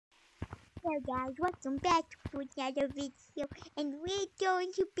Hello guys, welcome back to another video, and we're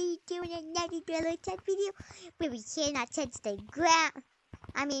going to be doing another Driller Tech video where we cannot touch the ground.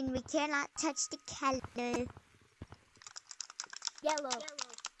 We cannot touch the color. Yellow.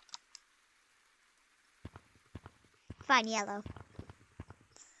 Fine, yellow.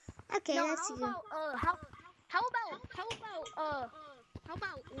 Okay, No, let's see. How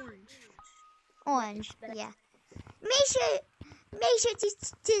about orange? Orange, yeah. Make sure to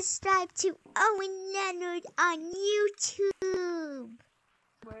subscribe to Owen Leonard on YouTube.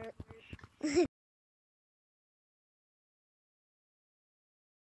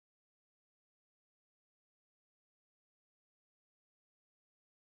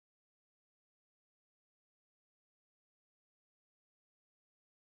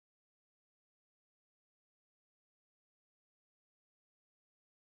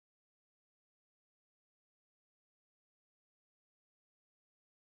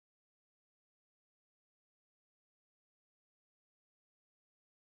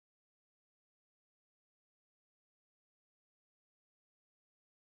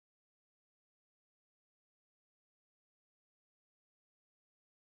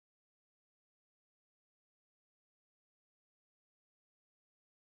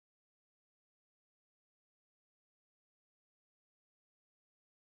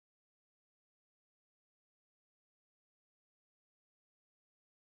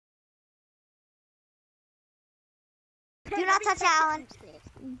 Do not touch that one.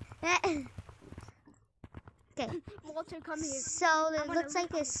 Okay. Walter, come here. So it looks like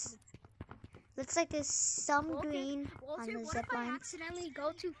this. Looks like there's some Walter, green Walter, on the what zip if I lines. accidentally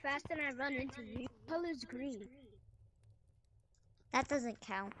go too fast and I run into you? Color's green. That doesn't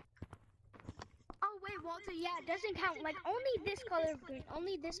count. Oh wait, Walter, yeah, it doesn't count. Like only this color of green.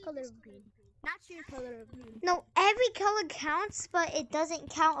 Only this color of green. Not your color of green. No, every color counts, but it doesn't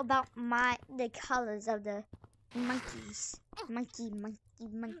count about the colors of the monkeys. Monkey.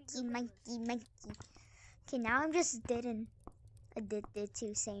 Okay, now I'm just addicted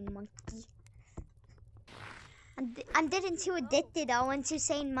to saying monkey. I'm getting too addicted, Owen, to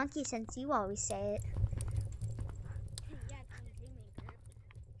saying monkey since you always say it. Yeah,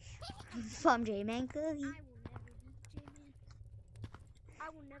 From J-Man Cookie. I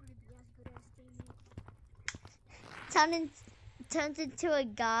will never be as good as J-Man. Turns into a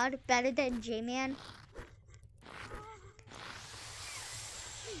god better than J-Man.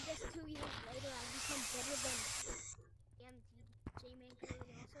 Just 2 years later, I become better than J-Man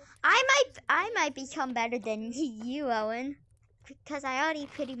Cookie also. I might become better than you, Owen, because I already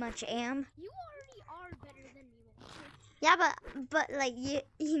pretty much am. You already are better than me. Yeah, but like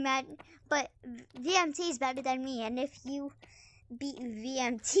but VMT is better than me, and if you beat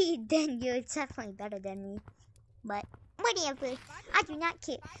VMT, then you're definitely better than me. But whatever, I do not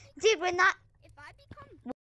care, dude.